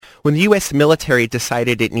When the U.S. military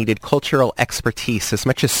decided it needed cultural expertise as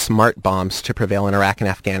much as smart bombs to prevail in Iraq and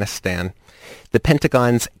Afghanistan, the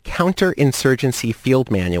Pentagon's Counter-Insurgency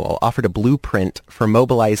Field Manual offered a blueprint for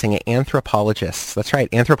mobilizing anthropologists. That's right,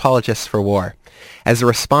 anthropologists for war. As a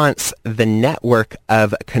response, the network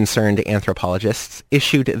of concerned anthropologists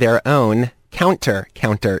issued their own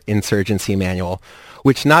Counter-Counterinsurgency Manual,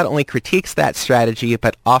 which not only critiques that strategy,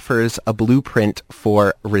 but offers a blueprint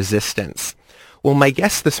for resistance. Well, my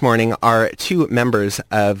guests this morning are two members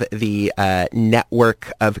of the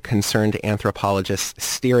Network of Concerned Anthropologists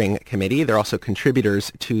Steering Committee. They're also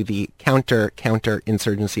contributors to the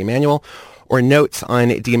Counterinsurgency Manual, or Notes on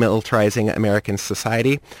Demilitarizing American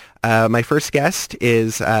Society. My first guest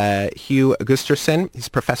is Hugh Gusterson. He's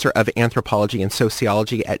professor of anthropology and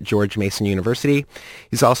sociology at George Mason University.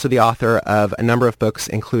 He's also the author of a number of books,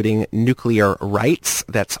 including Nuclear Rights,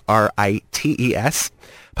 that's R-I-T-E-S,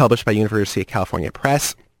 published by University of California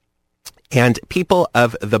Press, and People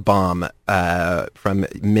of the Bomb from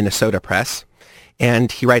Minnesota Press.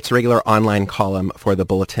 And he writes a regular online column for the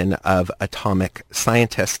Bulletin of Atomic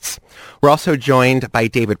Scientists. We're also joined by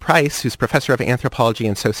David Price, who's professor of anthropology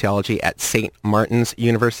and sociology at St. Martin's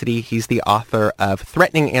University. He's the author of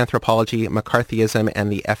Threatening Anthropology, McCarthyism,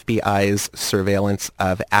 and the FBI's Surveillance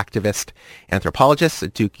of Activist Anthropologists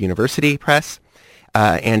at Duke University Press.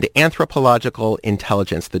 And Anthropological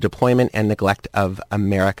Intelligence, the Deployment and Neglect of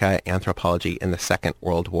America, Anthropology in the Second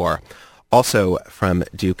World War, also from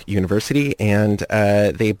Duke University. And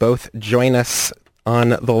they both join us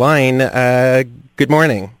on the line. Good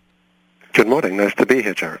morning. Good morning. Nice to be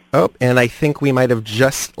here, Jared. Oh, and I think we might have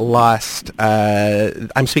just lost,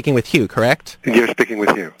 I'm speaking with Hugh, correct? You're speaking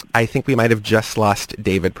with Hugh. I think we might have just lost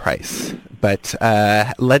David Price. But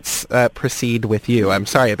let's proceed with you. I'm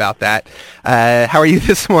sorry about that. How are you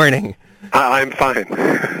this morning? I'm fine.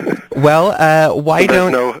 Well, why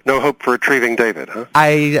don't... No hope for retrieving David, huh?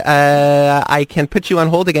 I can put you on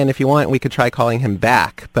hold again if you want. We could try calling him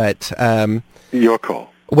back, but... Your call.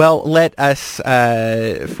 Well, let us,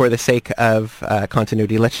 for the sake of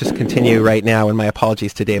continuity, let's just continue right now, and my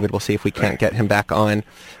apologies to David. We'll see if we can't get him back on.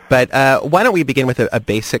 But why don't we begin with a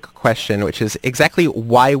basic question, which is exactly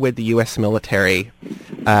why would the U.S. military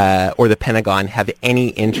or the Pentagon have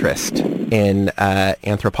any interest in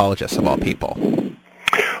anthropologists of all people?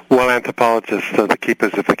 Well, anthropologists are the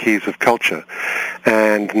keepers of the keys of culture.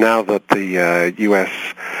 And now that the U.S.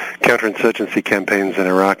 counterinsurgency campaigns in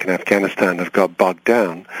Iraq and Afghanistan have got bogged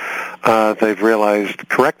down, they've realized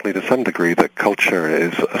correctly to some degree that culture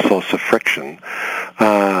is a source of friction.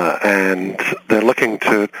 And they're looking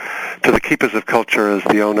to the keepers of culture as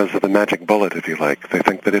the owners of the magic bullet, if you like. They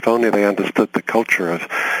think that if only they understood the culture of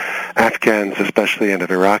Afghans, especially, and of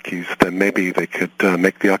Iraqis, then maybe they could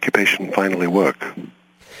make the occupation finally work.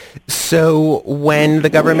 So when the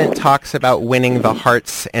government talks about winning the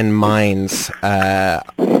hearts and minds,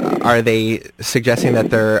 are they suggesting that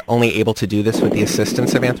they're only able to do this with the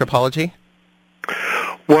assistance of anthropology?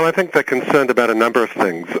 Well, I think they're concerned about a number of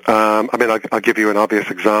things. I'll give you an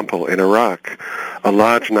obvious example. In Iraq, a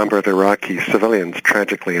large number of Iraqi civilians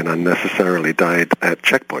tragically and unnecessarily died at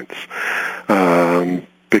checkpoints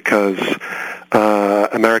because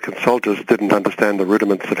American soldiers didn't understand the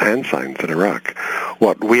rudiments of hand signs in Iraq.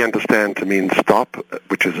 What we understand to mean stop,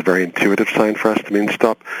 which is a very intuitive sign for us to mean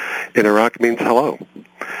stop, in Iraq means hello.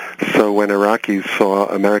 So when Iraqis saw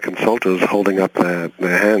American soldiers holding up their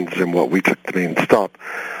hands in what we took to mean stop,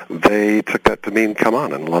 they took that to mean come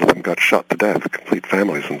on, and a lot of them got shot to death, complete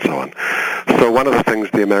families and so on. So one of the things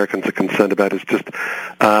the Americans are concerned about is just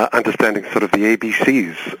understanding sort of the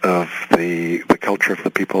ABCs of the culture of the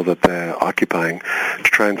people that they're occupying to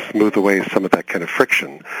try and smooth away some of that kind of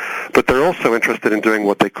friction. But they're also interested in doing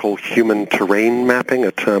what they call human terrain mapping,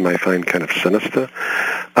 a term I find kind of sinister.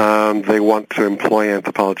 They want to employ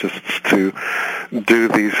anthropologists to do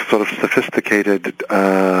these sort of sophisticated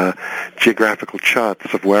geographical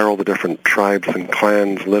charts of where all the different tribes and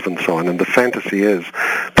clans live and so on. And the fantasy is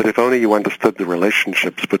that if only you understood the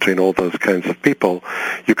relationships between all those kinds of people,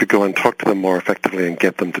 you could go and talk to them more effectively and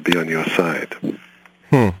get them to be on your side.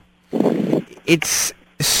 It's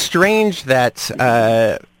strange that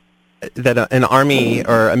an army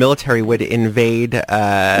or a military would invade.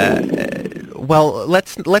 Well,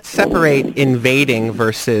 let's separate invading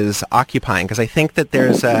versus occupying, because I think that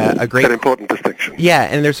there's a great... An important distinction. Yeah,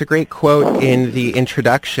 and there's a great quote in the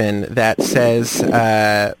introduction that says,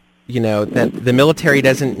 that the military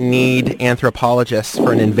doesn't need anthropologists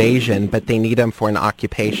for an invasion, but they need them for an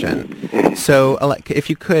occupation. Mm-hmm. So if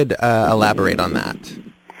you could elaborate on that.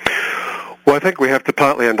 Well, I think we have to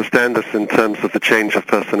partly understand this in terms of the change of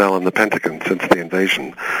personnel in the Pentagon since the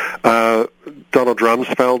invasion. Donald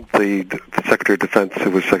Rumsfeld, the Secretary of Defense,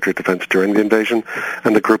 who was Secretary of Defense during the invasion,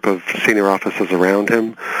 and the group of senior officers around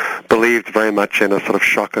him believed very much in a sort of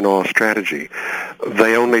shock and awe strategy.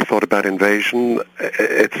 They only thought about invasion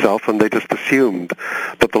itself, and they just assumed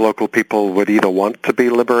that the local people would either want to be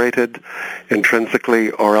liberated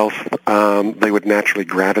intrinsically, or else they would naturally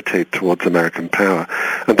gravitate towards American power,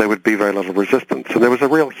 and there would be very little resistance. And there was a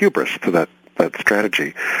real hubris to that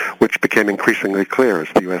strategy, which became increasingly clear as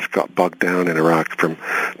the U.S. got bogged down in Iraq from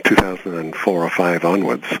 2004 or 5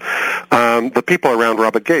 onwards. The people around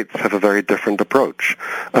Robert Gates have a very different approach.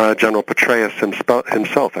 General Petraeus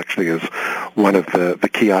himself actually is one of the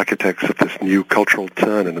key architects of this new cultural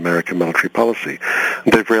turn in American military policy.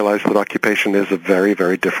 And they've realized that occupation is a very,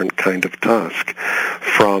 very different kind of task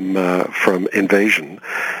from invasion.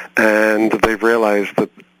 And they've realized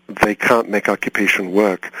that they can't make occupation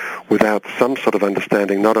work without some sort of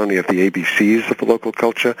understanding not only of the ABCs of the local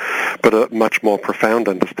culture, but a much more profound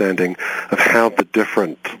understanding of how the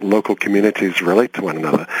different local communities relate to one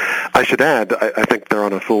another. I should add, I think they're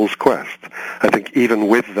on a fool's quest. I think even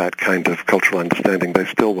with that kind of cultural understanding, they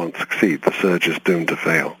still won't succeed. The surge is doomed to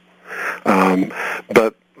fail.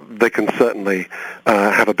 But they can certainly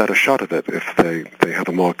have a better shot of it if they have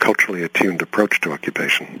a more culturally attuned approach to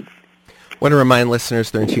occupation. I want to remind listeners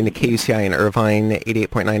they're in tune to KUCI in Irvine,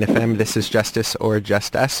 88.9 FM. This is Justice or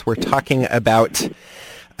Just Us. We're talking about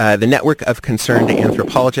the Network of Concerned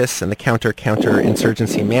Anthropologists and the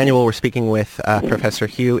Counter-Counterinsurgency Manual. We're speaking with Professor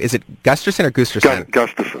Hugh. Is it Gusterson or Gusterson?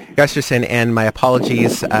 Gusterson. Gusterson, and my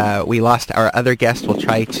apologies. We lost our other guest. We'll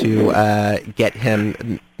try to get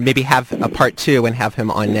him, maybe have a part 2 and have him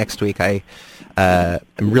on next week. I'm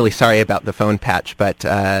really sorry about the phone patch,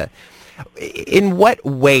 but in what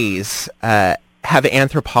ways have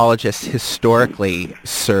anthropologists historically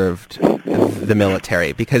served the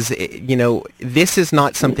military? Because, this is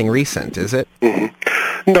not something recent, is it?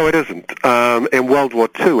 Mm-hmm. No, it isn't. In World War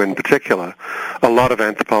II, in particular, a lot of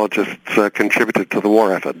anthropologists contributed to the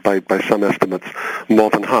war effort. By some estimates,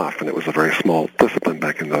 more than half, and it was a very small discipline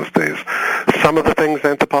back in those days. Some of the things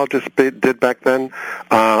anthropologists did back then,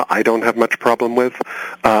 I don't have much problem with.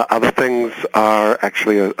 Other things are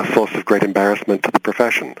actually a source of great embarrassment to the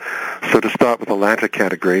profession. So to start with the latter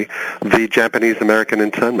category, the Japanese-American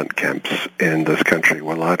internment camps in this country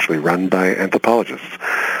were largely run by anthropologists.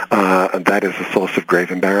 And that is a source of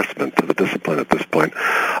grave embarrassment to the discipline at this point.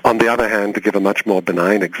 On the other hand, to give a much more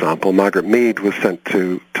benign example, Margaret Mead was sent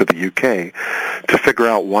to the UK to figure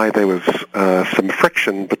out why there was some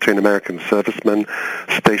friction between American servicemen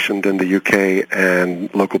stationed in the UK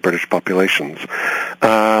and local British populations,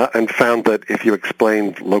 and found that if you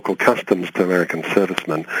explained local customs to American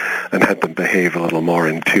servicemen and had them behave a little more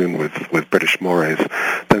in tune with British mores,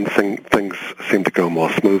 then things seemed to go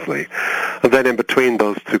more smoothly. And then in between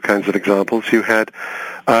those two kinds of examples, you had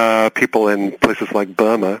people in places like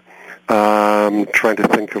Burma trying to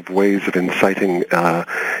think of ways of inciting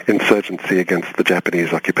insurgency against the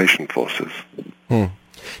Japanese occupation forces.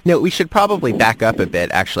 No, we should probably back up a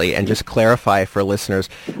bit, actually, and just clarify for listeners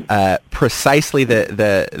precisely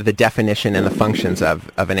the definition and the functions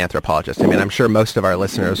of an anthropologist. I mean, I'm sure most of our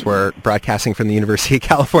listeners were broadcasting from the University of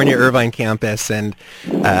California Irvine campus, and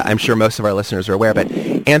I'm sure most of our listeners are aware, but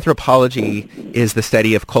anthropology is the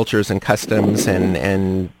study of cultures and customs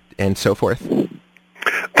and so forth.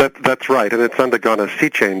 That's right, and it's undergone a sea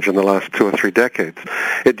change in the last 2 or 3 decades.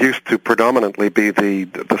 It used to predominantly be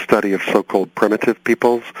the study of so-called primitive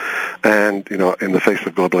peoples, and, in the face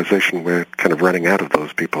of globalization, we're kind of running out of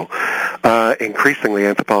those people. Increasingly,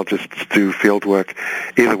 anthropologists do field work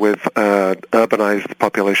either with urbanized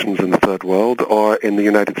populations in the Third World or in the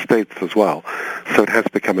United States as well. So it has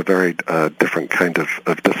become a very different kind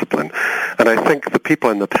of discipline. And I think the people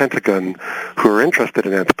in the Pentagon who are interested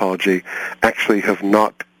in anthropology actually have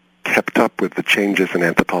not kept up with the changes in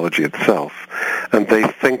anthropology itself. And they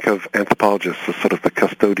think of anthropologists as sort of the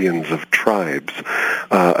custodians of tribes,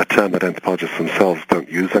 a term that anthropologists themselves don't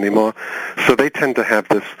use anymore. So they tend to have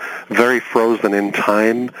this very frozen in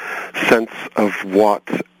time sense of what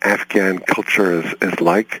Afghan culture is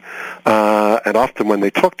like. And often when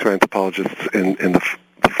they talk to anthropologists in the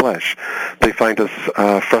flesh, they find us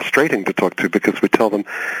frustrating to talk to because we tell them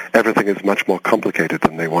everything is much more complicated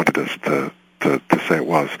than they wanted us to say it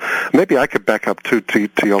was. Maybe I could back up to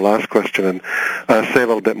your last question and say a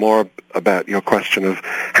little bit more about your question of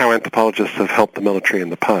how anthropologists have helped the military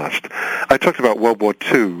in the past. I talked about World War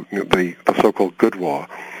II, the so-called Good War,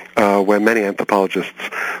 where many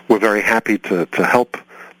anthropologists were very happy to help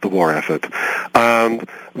the war effort.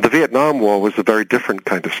 The Vietnam War was a very different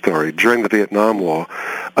kind of story. During the Vietnam War,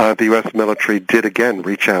 the U.S. military did again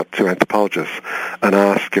reach out to anthropologists and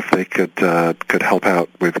ask if they could help out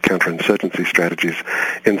with counterinsurgency strategies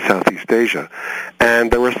in Southeast Asia.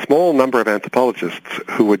 And there were a small number of anthropologists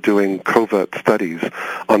who were doing covert studies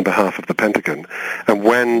on behalf of the Pentagon. And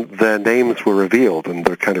when their names were revealed and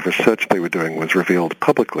the kind of research they were doing was revealed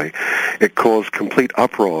publicly, it caused complete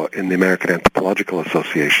uproar in the American Anthropological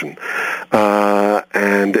Association.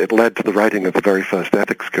 And it led to the writing of the very first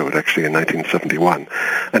ethics code, actually, in 1971,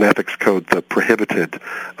 an ethics code that prohibited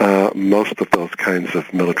most of those kinds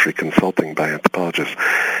of military consulting by anthropologists.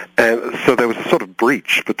 And so there was a sort of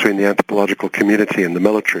breach between the anthropological community and the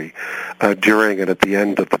military during and at the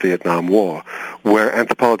end of the Vietnam War, where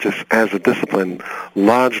anthropologists as a discipline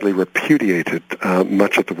largely repudiated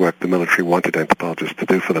much of the work the military wanted anthropologists to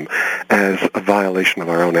do for them as a violation of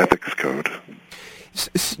our own ethics code.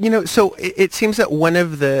 So it seems that one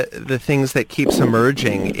of the things that keeps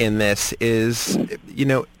emerging in this is,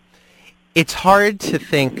 it's hard to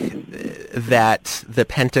think that the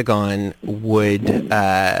Pentagon would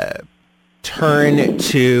turn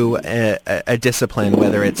to a discipline,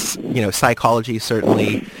 whether it's, psychology.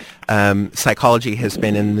 Certainly, psychology has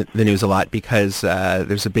been in the news a lot because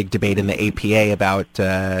there's a big debate in the APA about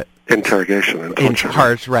interrogation and torture.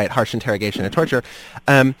 Harsh interrogation and torture.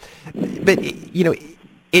 But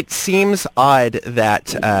it seems odd that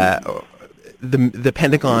the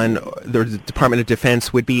Pentagon, the Department of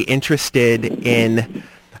Defense, would be interested in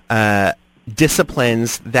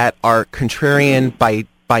disciplines that are contrarian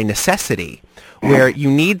by necessity, where you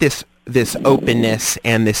need this openness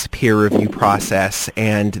and this peer review process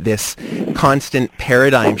and this constant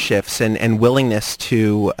paradigm shifts and willingness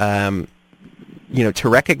to to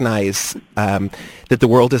recognize that the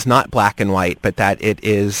world is not black and white, but that it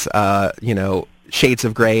is, shades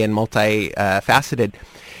of gray and multifaceted.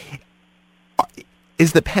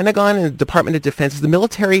 Is the Pentagon and the Department of Defense, is the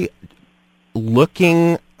military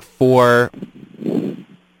looking for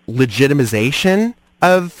legitimization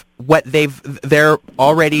of what their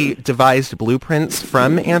already devised blueprints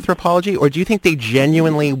from anthropology, or do you think they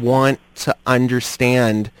genuinely want to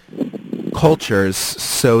understand cultures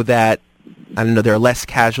so that, I don't know, there are less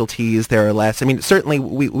casualties, there are less... I mean, certainly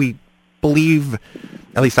we believe,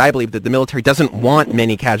 at least I believe, that the military doesn't want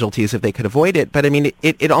many casualties if they could avoid it, but I mean,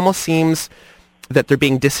 it almost seems that they're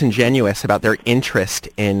being disingenuous about their interest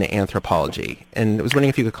in anthropology. And I was wondering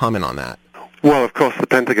if you could comment on that. Well, of course, the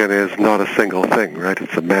Pentagon is not a single thing, right?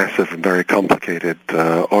 It's a massive and very complicated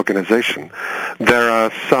organization. There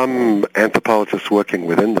are some anthropologists working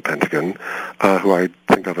within the Pentagon, who I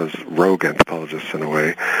think of as rogue anthropologists in a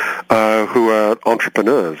way, who are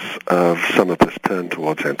entrepreneurs of some of this turn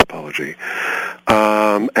towards anthropology.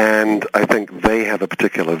 And I think they have a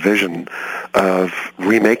particular vision of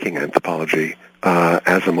remaking anthropology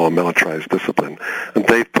as a more militarized discipline. And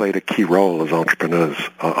they've played a key role as entrepreneurs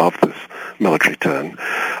of this military turn.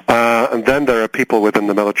 And then there are people within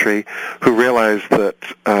the military who realize that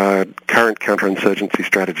current counterinsurgency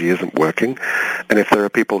strategy isn't working. And if there are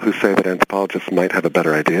people who say that anthropologists might have a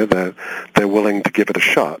better idea, they're willing to give it a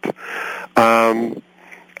shot.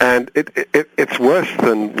 And it's worse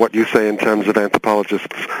than what you say in terms of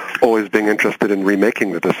anthropologists always being interested in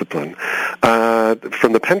remaking the discipline.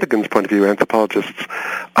 From the Pentagon's point of view, anthropologists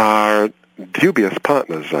are dubious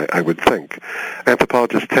partners, I would think.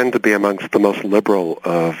 Anthropologists tend to be amongst the most liberal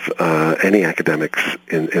of any academics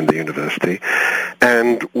in the university.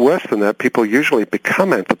 And worse than that, people usually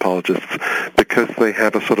become anthropologists because they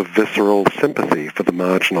have a sort of visceral sympathy for the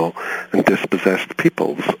marginal and dispossessed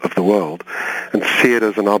peoples of the world and see it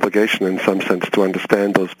as an obligation in some sense to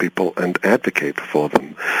understand those people and advocate for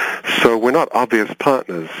them. So we're not obvious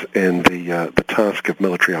partners in the task of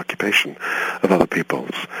military occupation of other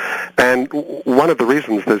peoples. And one of the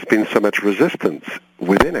reasons there's been so much resistance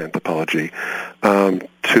within anthropology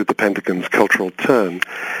to the Pentagon's cultural turn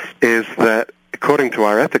is that, according to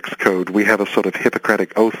our ethics code, we have a sort of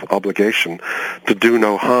Hippocratic oath obligation to do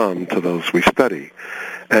no harm to those we study.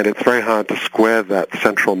 And it's very hard to square that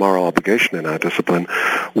central moral obligation in our discipline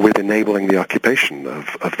with enabling the occupation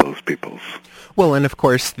of those peoples. Well, and of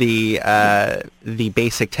course the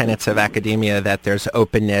basic tenets of academia, that there's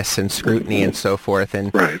openness and scrutiny and so forth.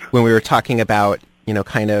 And right. When we were talking about,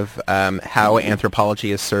 kind of how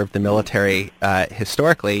anthropology has served the military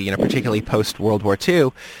historically, particularly post World War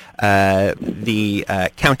II, the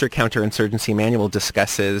Counter-Counterinsurgency manual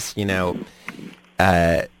discusses,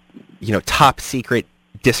 top secret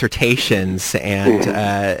dissertations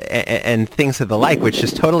and things of the like, which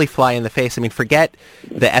just totally fly in the face. I mean, forget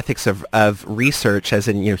the ethics of research, as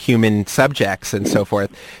in human subjects and so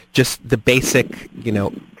forth. Just the basic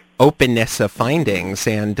openness of findings,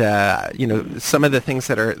 and some of the things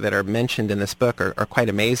that are mentioned in this book are quite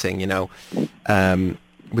amazing.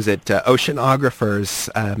 Was it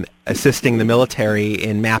oceanographers assisting the military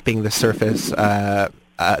in mapping the surface, the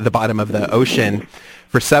bottom of the ocean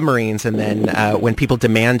for submarines, and then when people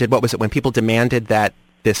demanded, when people demanded that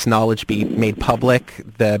this knowledge be made public,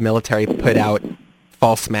 the military put out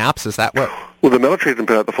false maps? Is that what? Well, the military didn't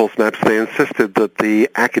put out the false maps. They insisted that the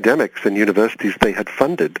academics and universities they had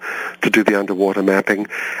funded to do the underwater mapping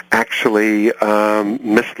actually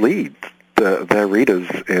mislead their readers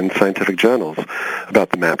in scientific journals about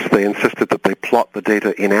the maps. They insisted that they plot the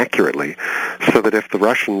data inaccurately, so that if the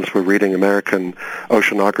Russians were reading American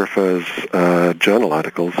oceanographers' journal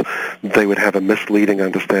articles, they would have a misleading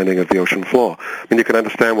understanding of the ocean floor. I mean, you can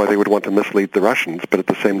understand why they would want to mislead the Russians, but at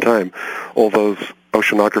the same time, all those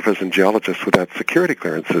oceanographers and geologists without security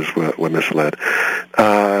clearances were misled.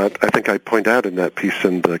 I think I point out in that piece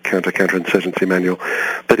in the Counter-Counterinsurgency manual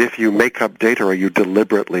that if you make up data or you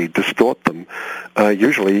deliberately distort them,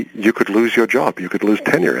 usually you could lose your job. You could lose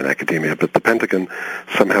tenure in academia, but the Pentagon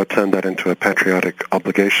somehow turned that into a patriotic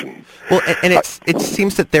obligation. Well, and it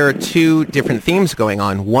seems that there are two different themes going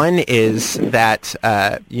on. One is that,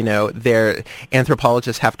 their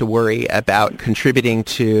anthropologists have to worry about contributing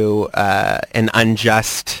to an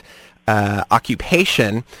unjust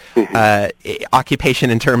occupation, occupation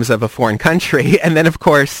in terms of a foreign country, and then of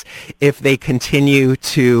course, if they continue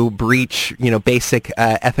to breach, basic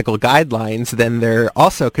ethical guidelines, then they're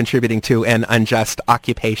also contributing to an unjust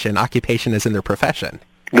occupation. Occupation is in their profession.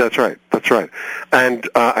 That's right. And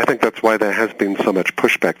I think that's why there has been so much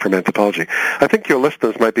pushback from anthropology. I think your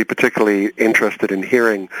listeners might be particularly interested in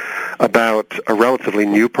hearing about a relatively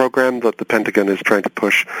new program that the Pentagon is trying to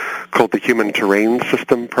push called the Human Terrain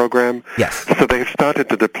System Program. Yes. So they've started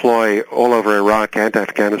to deploy all over Iraq and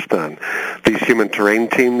Afghanistan these human terrain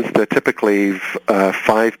teams. They're typically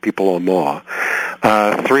 5 people or more.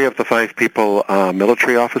 3 of the 5 people are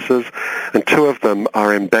military officers, and 2 of them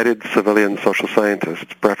are embedded civilian social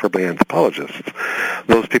scientists, preferably anthropologists.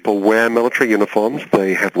 Those people wear military uniforms,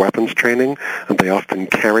 they have weapons training, and they often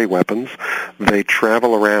carry weapons. They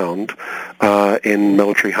travel around in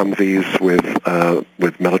military Humvees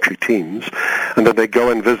with military teams, and then they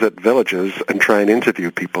go and visit villages and try and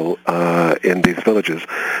interview people in these villages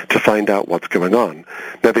to find out what's going on.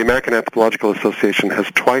 Now, the American Anthropological Association has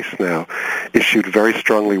twice now issued very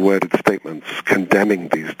strongly worded statements condemning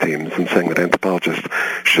these teams and saying that anthropologists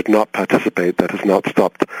should not participate. That has not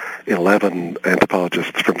stopped 11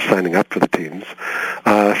 anthropologists from signing up for the teams.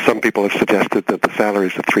 Some people have suggested that the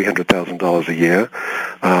salaries of $300,000 a year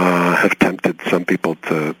have tempted some people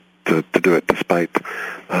to do it despite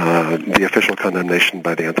the official condemnation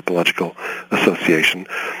by the Anthropological Association.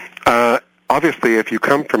 Obviously, if you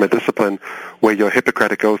come from a discipline where your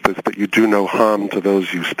Hippocratic oath is that you do no harm to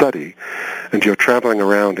those you study, and you're traveling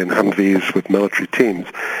around in Humvees with military teams,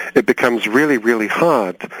 it becomes really, really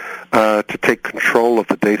hard to take control of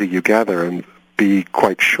the data you gather and be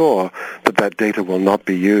quite sure that that data will not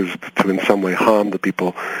be used to in some way harm the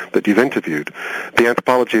people that you've interviewed. The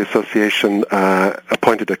Anthropology Association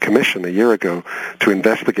appointed a commission a year ago to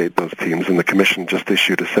investigate those teams, and the commission just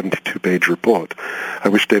issued a 72-page report. I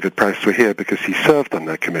wish David Price were here because he served on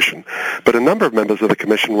that commission. But a number of members of the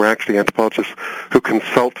commission were actually anthropologists who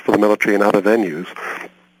consult for the military and other venues.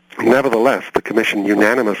 Nevertheless, the Commission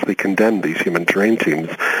unanimously condemned these human terrain teams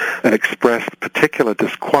and expressed particular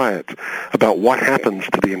disquiet about what happens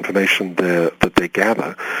to the information that they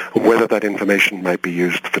gather, and whether that information might be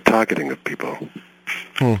used for targeting of people.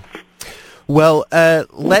 Well,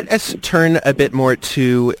 let us turn a bit more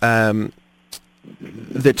to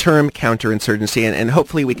the term counterinsurgency, and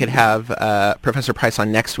hopefully we could have Professor Price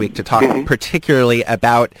on next week to talk particularly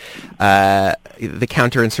about the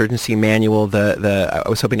counterinsurgency manual. I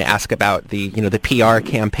was hoping to ask about the PR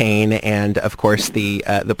campaign and of course the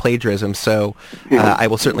plagiarism. So I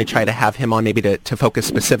will certainly try to have him on, maybe to focus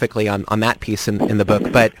specifically on that piece in the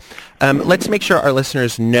book. But let's make sure our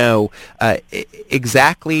listeners know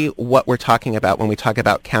exactly what we're talking about when we talk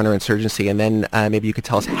about counterinsurgency, and then maybe you could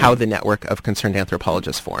tell us how the network of concerned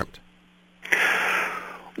anthropologists formed.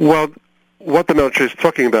 Well, what the military is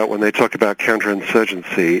talking about when they talk about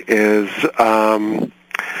counterinsurgency is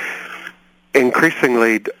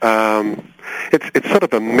increasingly, it's sort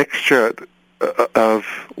of a mixture of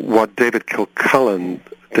what David Kilcullen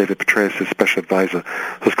David Petraeus' special advisor,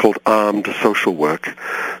 is called armed social work.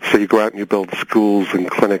 So you go out and you build schools and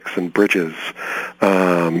clinics and bridges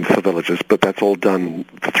for villages, but that's all done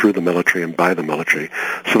through the military and by the military.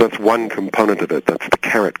 So that's one component of it. That's the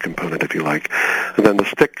carrot component, if you like. And then the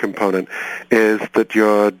stick component is that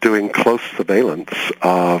you're doing close surveillance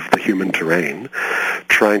of the human terrain,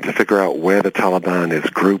 trying to figure out where the Taliban is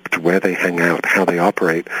grouped, where they hang out, how they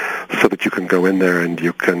operate, so that you can go in there and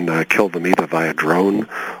you can kill them either via drone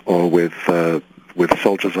or with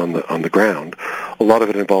soldiers on the ground. A lot of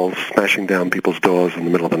it involves smashing down people's doors in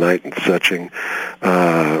the middle of the night and searching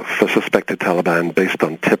for suspected Taliban based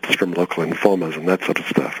on tips from local informers and that sort of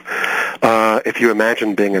stuff. If you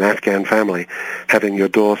imagine being an Afghan family, having your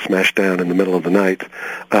door smashed down in the middle of the night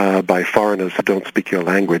by foreigners who don't speak your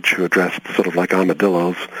language, who are dressed sort of like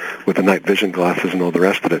armadillos with the night vision glasses and all the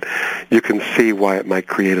rest of it, you can see why it might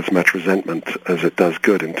create as much resentment as it does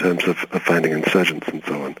good in terms of finding insurgents and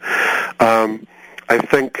so on. I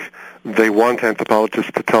think they want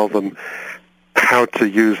anthropologists to tell them how to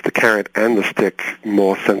use the carrot and the stick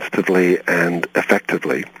more sensitively and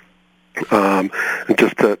effectively, and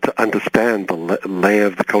just to understand the lay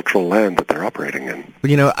of the cultural land that they're operating in.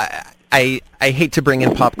 You know, I hate to bring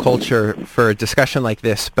in pop culture for a discussion like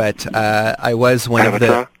this, but I was one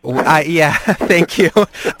Avatar? of the... yeah, thank you.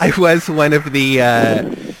 I was one of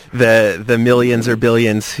the millions or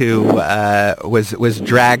billions who was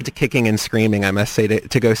dragged kicking and screaming, I must say,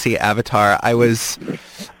 to go see Avatar. I was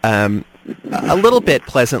a little bit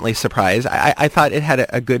pleasantly surprised. I thought it had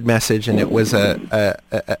a good message, and it was a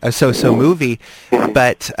so-so movie.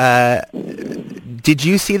 But did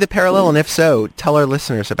you see the parallel? And if so, tell our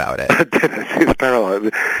listeners about it. I did. I see the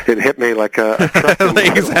parallel. It hit me like a truck.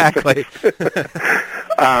 Exactly.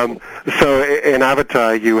 So in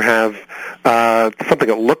Avatar, you have something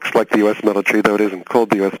that looks like the U.S. military, though it isn't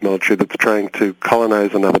called the U.S. military, that's trying to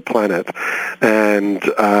colonize another planet and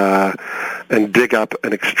dig up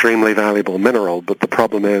an extremely valuable mineral. But the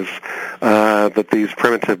problem is that these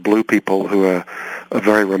primitive blue people who are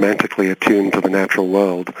very romantically attuned to the natural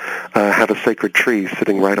world have a sacred tree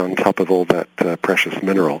sitting right on top of all that precious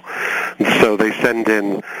mineral. And so they send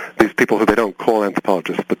in these people who they don't call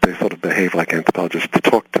anthropologists, but they sort of behave like anthropologists to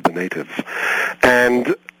talk to the natives.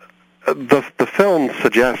 And the film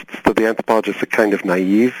suggests that the anthropologists are kind of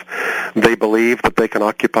naive. They believe that they can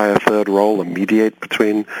occupy a third role and mediate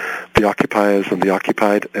between the occupiers and the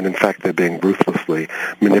occupied, and in fact they're being ruthlessly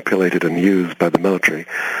manipulated and used by the military.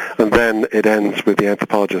 And then it ends with the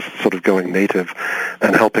anthropologists sort of going native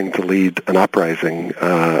and helping to lead an uprising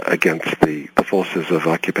against the forces of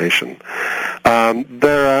occupation.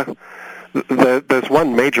 There's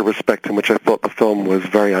one major respect in which I thought the film was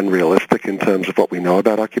very unrealistic in terms of what we know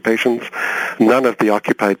about occupations. None of the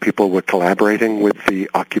occupied people were collaborating with the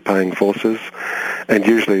occupying forces, and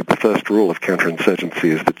usually the first rule of counterinsurgency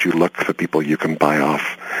is that you look for people you can buy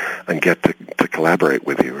off and get to collaborate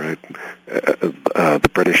with you, right? The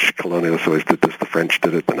British colonialists always did this, the French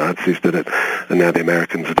did it, the Nazis did it, and now the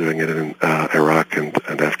Americans are doing it in Iraq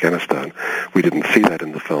and Afghanistan. We didn't see that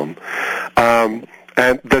in the film.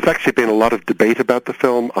 And there's actually been a lot of debate about the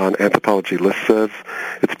film on Anthropology listservs.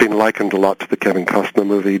 It's been likened a lot to the Kevin Costner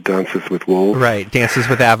movie, Dances with Wolves. Right, Dances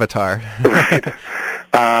with Avatar. Right.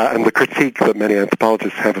 And the critique that many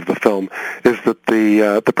anthropologists have of the film is that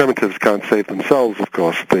the primitives can't save themselves, of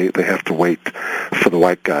course. They have to wait for the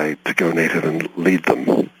white guy to go native and lead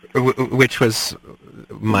them. Which was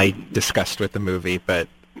my disgust with the movie, but...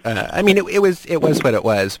 I mean, it was what it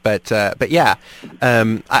was, but yeah,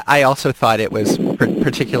 I also thought it was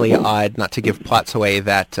particularly odd, not to give plots away,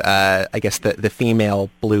 that I guess the female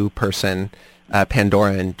blue person,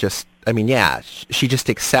 Pandoran, just, I mean, yeah, she just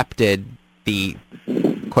accepted the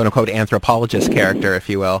quote-unquote anthropologist character, if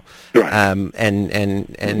you will. Right.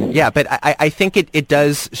 And yeah, but I think it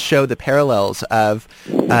does show the parallels of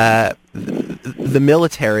the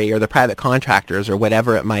military or the private contractors or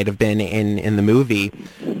whatever it might have been in the movie,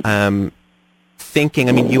 thinking,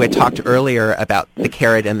 I mean, you had talked earlier about the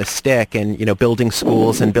carrot and the stick and, you know, building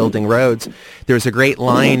schools and building roads. There's a great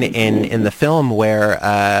line in the film where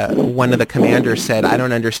one of the commanders said, "I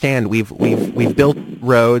don't understand. We've built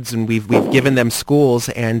roads and we've given them schools,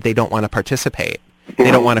 and they don't want to participate.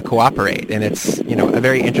 They don't want to cooperate." And it's, you know, a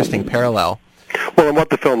very interesting parallel. Well, and what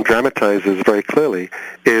the film dramatizes very clearly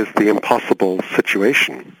is the impossible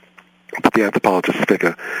situation that the anthropologist's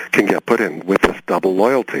figure can get put in with this double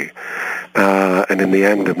loyalty. And in the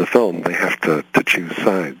end, in the film, they have to choose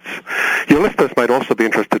sides. Your listeners might also be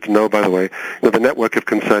interested to know, by the way, that the Network of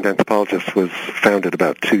Concerned Anthropologists was founded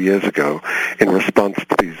about 2 years ago in response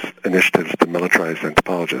to these initiatives to militarize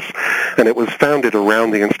anthropologists. And it was founded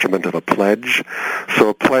around the instrument of a pledge. So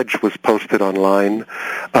a pledge was posted online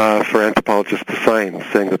for anthropologists to sign,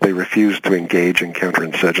 saying that they refused to engage in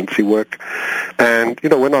counterinsurgency work. And,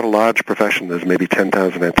 we're not a large profession. There's maybe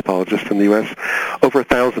 10,000 anthropologists in the U.S. Over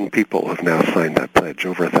 1,000 people have now signed that pledge,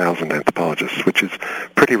 over 1,000 anthropologists, which is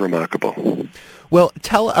pretty remarkable. Well,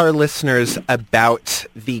 tell our listeners about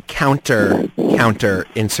the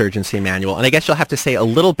Counterinsurgency Manual. And I guess you'll have to say a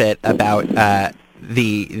little bit about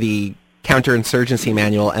the Counterinsurgency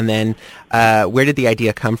Manual, and then where did the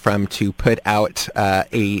idea come from to put out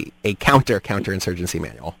a counterinsurgency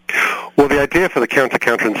manual? Well, the idea for the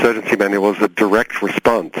Counterinsurgency Manual was a direct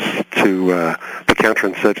response to the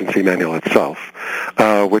Counterinsurgency Manual itself,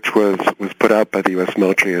 which was put out by the U.S.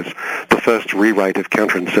 military as the first rewrite of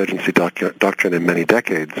counterinsurgency doctrine in many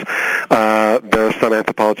decades. There are some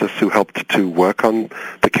anthropologists who helped to work on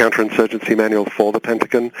the Counterinsurgency Manual for the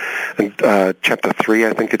Pentagon, and Chapter 3,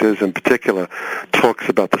 I think it is, in particular, talks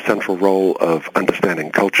about the central role of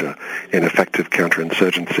understanding culture in effective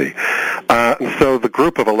counterinsurgency. And so the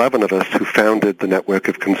group of 11 of us who founded the Network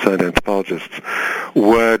of Concerned Anthropologists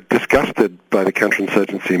were disgusted by the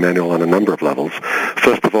Counterinsurgency Manual on a number of levels.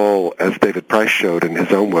 First of all, as David Price showed in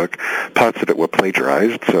his own work, parts of it were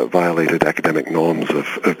plagiarized, so it violated academic norms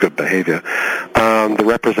of good behavior. The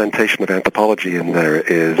representation of anthropology in there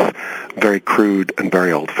is very crude and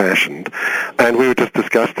very old-fashioned. And we were just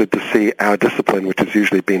disgusted to see our discipline, which has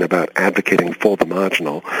usually been about advocating for the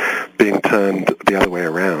marginal, being turned the other way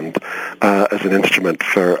around as an instrument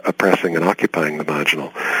for oppressing and occupying the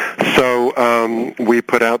marginal. So we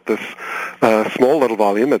put out this small little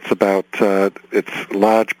volume. It's about, it's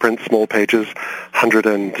large print, small pages,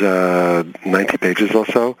 190 pages or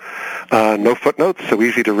so. No footnotes, so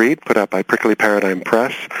easy to read, put out by Prickly Paradigm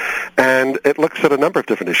Press. And it looks at a number of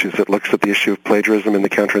different issues. It looks at the issue of plagiarism in the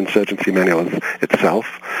Counterinsurgency Manual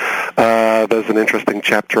itself. There's an interesting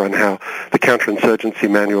chapter on how the Counterinsurgency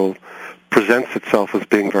Manual presents itself as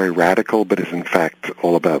being very radical, but is in fact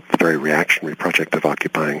all about the very reactionary project of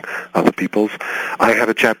occupying other peoples. I have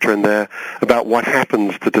a chapter in there about what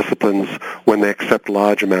happens to disciplines when they accept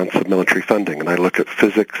large amounts of military funding, and I look at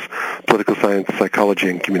physics, political science, psychology,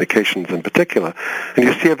 and communications in particular, and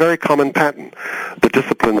you see a very common pattern. The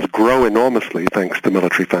disciplines grow enormously thanks to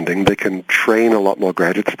military funding. They can train a lot more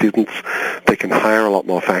graduate students. They can hire a lot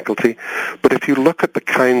more faculty. But if you look at the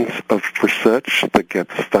kinds of research that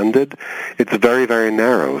gets funded, it's very, very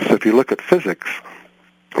narrow. So if you look at physics,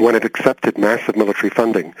 when it accepted massive military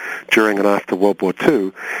funding during and after World War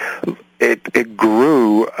II, it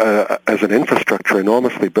grew as an infrastructure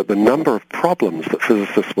enormously, but the number of problems that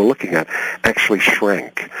physicists were looking at actually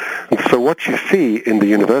shrank. And so what you see in the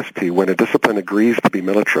university when a discipline agrees to be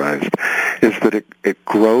militarized is that it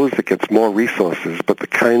grows, it gets more resources, but the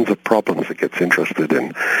kinds of problems it gets interested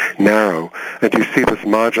in narrow. And you see this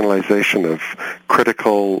marginalization of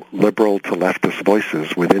critical, liberal to leftist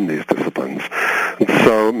voices within these disciplines. And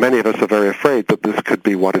so many of us are very afraid that this could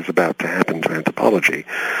be what is about to happen to anthropology,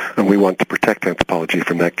 and we want to protect anthropology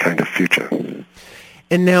from that kind of future.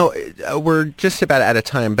 And now we're just about out of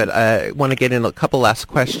time, but I want to get in a couple last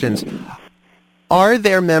questions. Are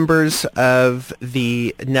there members of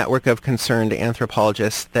the Network of Concerned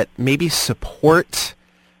Anthropologists that maybe support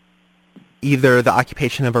either the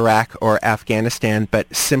occupation of Iraq or Afghanistan,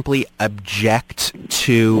 but simply object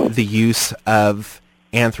to the use of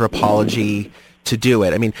anthropology to do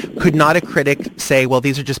it? I mean, could not a critic say, well,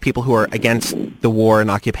 these are just people who are against the war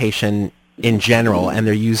and occupation in general, and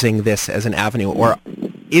they're using this as an avenue? Or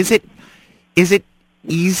is it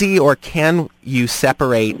easy, or can you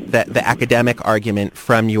separate the academic argument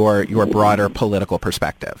from your broader political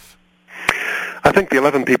perspective? I think the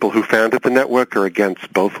 11 people who founded the network are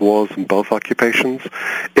against both wars and both occupations.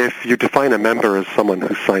 If you define a member as someone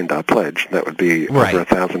who signed our pledge, that would be right. Over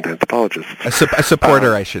 1,000 anthropologists. A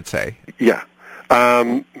supporter, I should say. Yeah.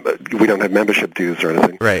 We don't have membership dues or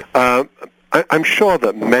anything. Right. I'm sure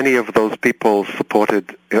that many of those people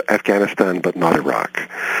supported Afghanistan, but not Iraq.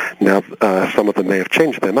 Now, some of them may have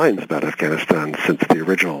changed their minds about Afghanistan since the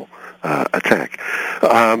original attack.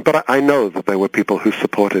 But I know that there were people who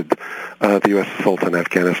supported the U.S. assault on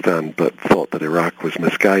Afghanistan, but thought that Iraq was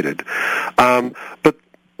misguided. But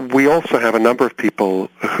we also have a number of people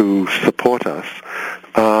who support us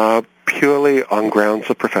purely on grounds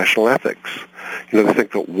of professional ethics. They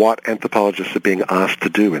think that what anthropologists are being asked to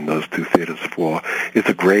do in those two theaters for is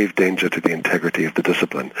a grave danger to the integrity of the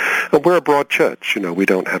discipline. And we're a broad church. We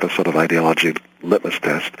don't have a sort of ideology litmus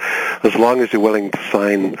test. As long as you're willing to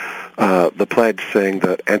sign the pledge saying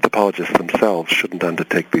that anthropologists themselves shouldn't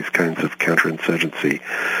undertake these kinds of counterinsurgency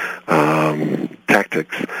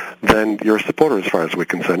tactics, then you're a supporter as far as we're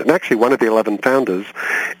concerned. And actually, one of the 11 founders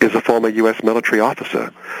is a former U.S. military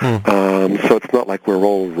officer. So it's not like we're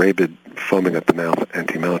all rabid, foaming at the mouth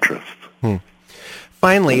anti-militarists.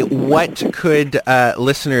 Finally, what could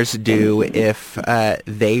listeners do if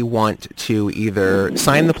they want to either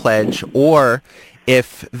sign the pledge or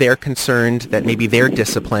if they're concerned that maybe their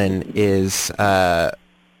discipline is...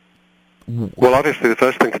 Well, obviously, the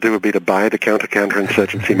first thing to do would be to buy the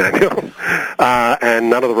Counter-Counterinsurgency manual. And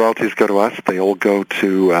none of the royalties go to us. They all go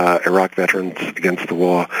to Iraq Veterans Against the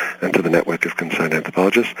War and to the Network of Concerned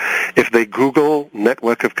Anthropologists. If they Google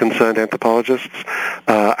Network of Concerned Anthropologists,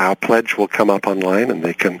 our pledge will come up online, and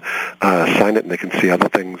they can sign it, and they can see other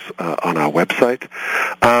things on our website.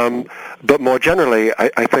 But more generally,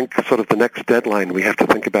 I think sort of the next deadline we have to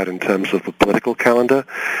think about in terms of the political calendar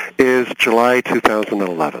is July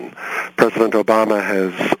 2011. President Obama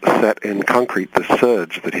has set in concrete the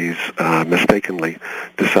surge that he's mistakenly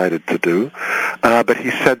decided to do. But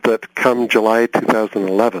he said that come July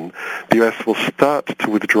 2011, the U.S. will start to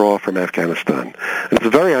withdraw from Afghanistan. And it's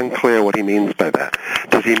very unclear what he means by that.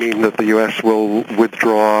 Does he mean that the U.S. will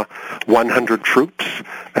withdraw 100 troops,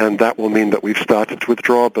 and that will mean that we've started to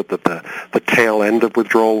withdraw, but that the tail end of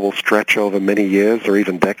withdrawal will stretch over many years or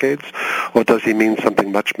even decades? Or does he mean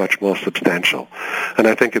something much, much more substantial? And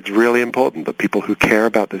I think it's really important that people who care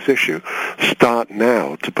about this issue start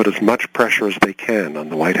now to put as much pressure as they can on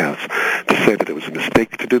the White House to say that it was a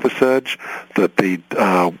mistake to do the surge, that the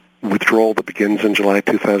withdrawal that begins in July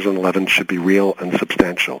 2011 should be real and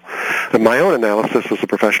substantial. And my own analysis as a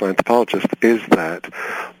professional anthropologist is that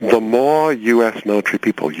the more U.S. military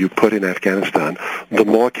people you put in Afghanistan, the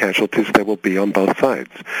more casualties there will be on both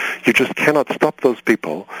sides. You just cannot stop those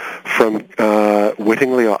people from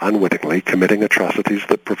wittingly or unwittingly committing atrocities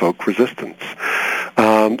that provoke resistance.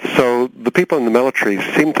 So the people in the military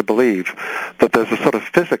seem to believe that there's a sort of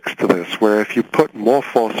physics to this, where if you put more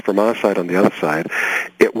force from our side on the other side,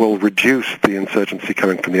 it will reduce the insurgency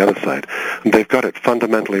coming from the other side. And they've got it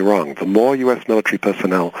fundamentally wrong. The more U.S. military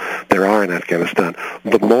personnel there are in Afghanistan,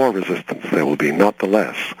 the more resistance there will be, not the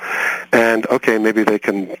less. And, okay, maybe they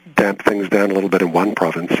can damp things down a little bit in one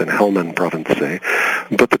province, in Helmand province, say,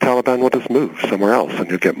 but the Taliban will just move somewhere else, and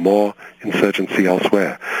you'll get more insurgency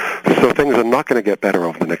elsewhere. So things are not going to get better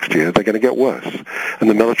over the next year. They're going to get worse. And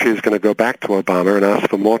the military is going to go back to Obama and ask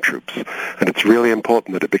for more troops. And it's really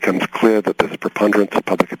important that it becomes clear that there's a preponderance of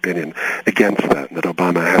public opinion against that, and that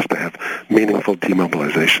Obama has to have meaningful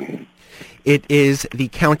demobilization. It is the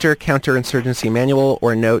Counterinsurgency Manual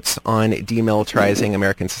or Notes on Demilitarizing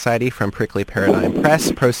American Society from Prickly Paradigm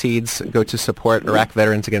Press. Proceeds go to support Iraq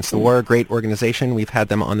Veterans Against the War, a great organization. We've had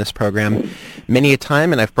them on this program many a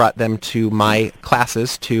time, and I've brought them to my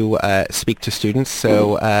classes to speak to students,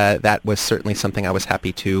 so that was certainly something I was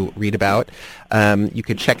happy to read about. You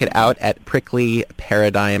could check it out at Prickly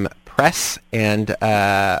Paradigm Press, and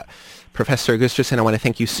Professor Gustafson, I want to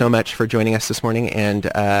thank you so much for joining us this morning, and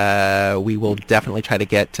we will definitely try to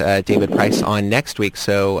get David Price on next week,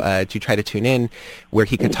 so do try to tune in, where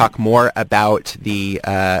he could talk more about the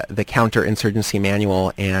Counterinsurgency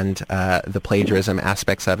Manual and the plagiarism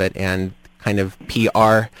aspects of it and kind of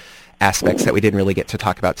PR aspects that we didn't really get to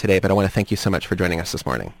talk about today. But I want to thank you so much for joining us this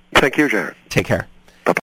morning. Thank you, Jared. Take care.